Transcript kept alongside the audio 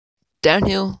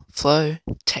Downhill, flow,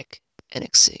 tech, and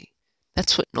XC.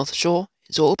 That's what North Shore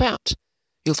is all about.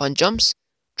 You'll find jumps,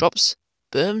 drops,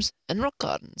 berms, and rock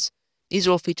gardens. These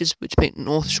are all features which make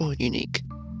North Shore unique.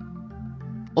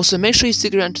 Also, make sure you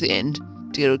stick around to the end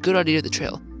to get a good idea of the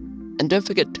trail, and don't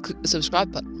forget to click the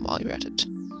subscribe button while you're at it.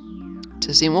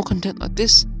 To see more content like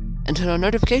this, and turn on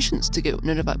notifications to get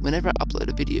notified whenever I upload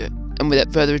a video. And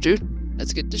without further ado,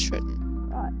 let's get to shredding.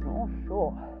 Right, North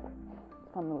Shore.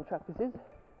 Fun little track this is.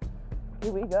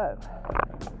 Here we go.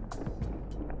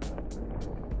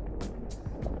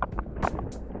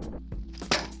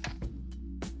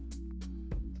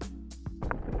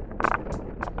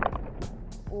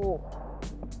 Oh.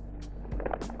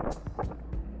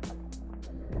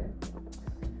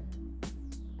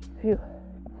 Phew.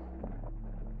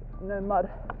 No mud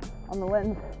on the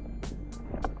lens.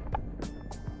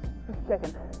 Just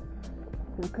checking.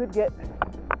 We could get.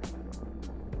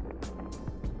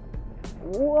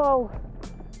 Whoa!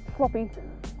 Sloppy.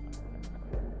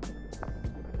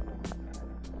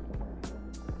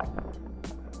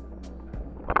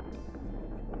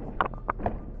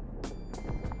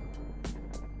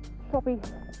 Sloppy.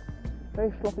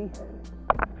 Very sloppy.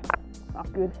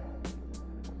 Not good.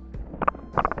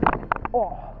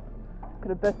 Oh! Could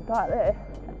have burst the tire there.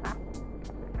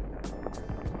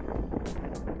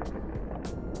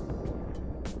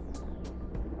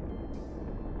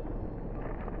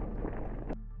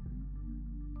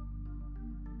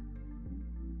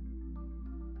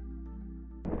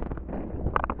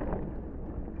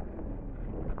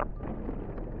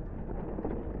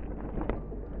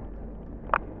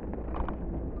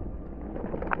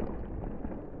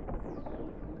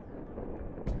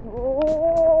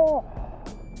 Oh!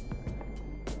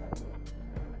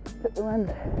 Took the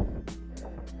lens.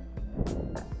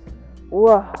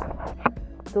 Whoa!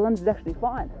 The lens is actually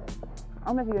fine.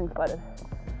 I'm never getting spotted.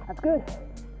 That's good.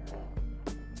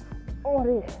 Oh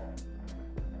dear.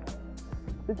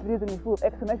 This video's gonna be full of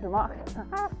exclamation marks. I'm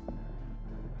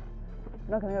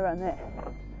not gonna go around there.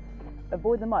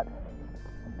 Avoid the mud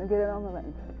and get it on the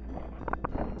lens.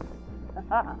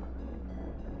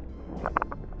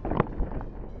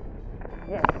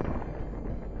 Yes.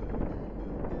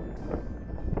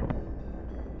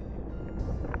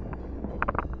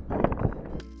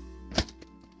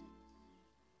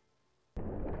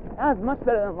 That was much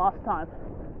better than last time.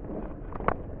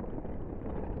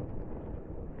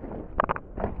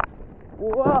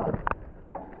 Whoa!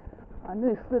 I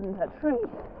nearly slid into that tree.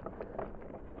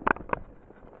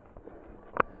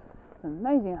 It's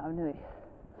amazing how nearly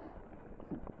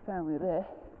family there.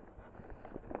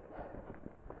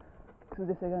 Because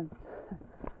if they're going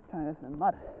trying to go through the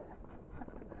mud.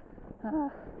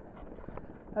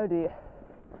 Oh dear.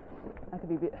 That could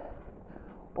be a bit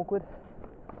awkward.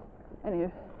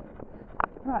 Anyway.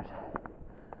 Right.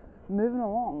 Moving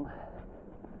along.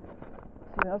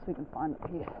 See what else we can find up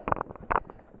here.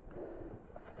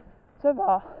 So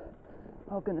far,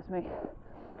 oh goodness me,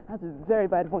 that's a very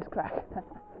bad voice crack.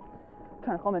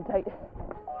 Trying to commentate,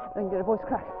 then get a voice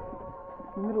crack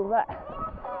in the middle of that.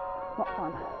 Not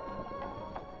fun.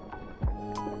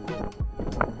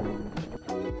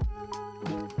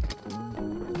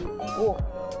 Oh,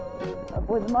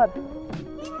 avoid the mud.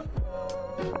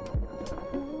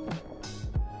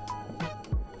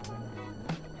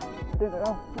 Think of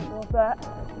that.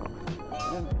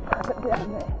 And put it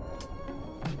down there.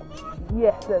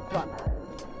 Yes, that's fun.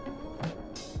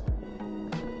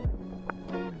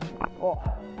 Oh,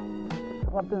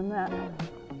 I love doing that.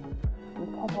 We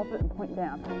pop off it and point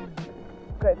down.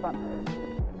 Great fun.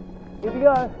 Here we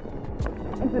go.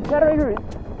 Into the shadowy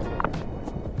roots.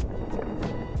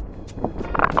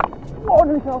 Oh,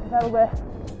 nearly fell off the paddle there.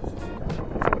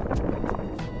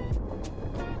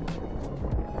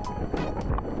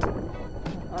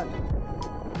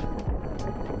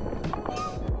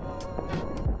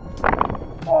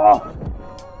 Oh!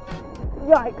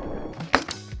 Yikes!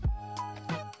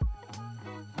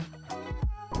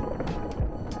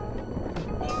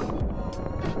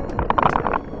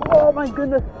 Oh my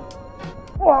goodness!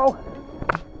 Whoa!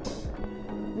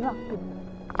 Not good.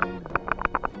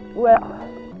 Well,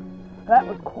 that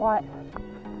was quite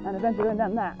an adventure going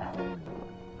down that.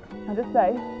 I'll just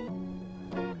say,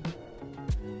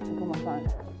 look on my phone.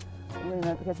 I'm getting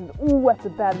notifications. Ooh, that's a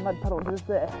bad mud puddle just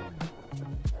there.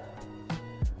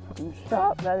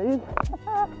 Sharp, that is.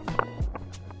 I'm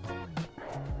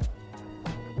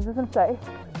just going to say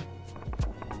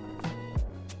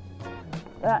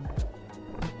that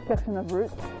section of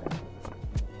route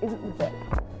isn't the best.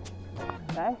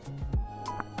 Okay?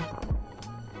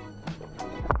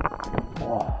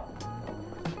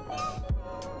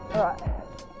 Alright.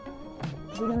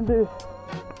 We're going to do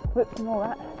flips and all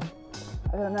that.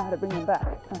 I gotta know how to bring them back.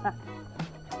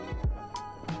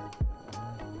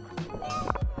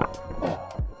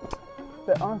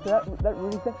 But honestly, that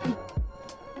rooty section,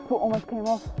 foot almost came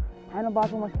off,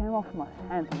 handlebars almost came off, my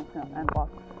hands almost came off, handlebars.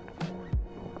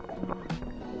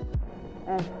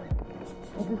 And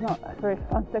this is not a very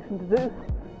fun section to do.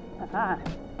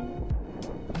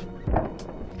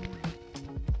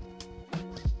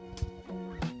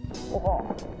 Oh.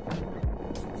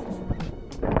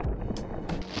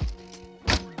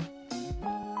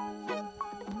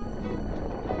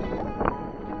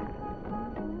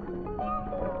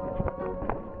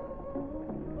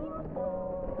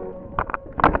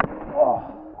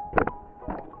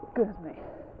 Goodness me.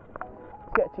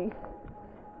 Sketchy.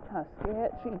 How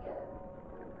sketchy.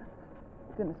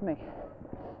 Goodness me.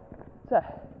 So,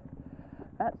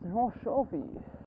 that's North Shore for you.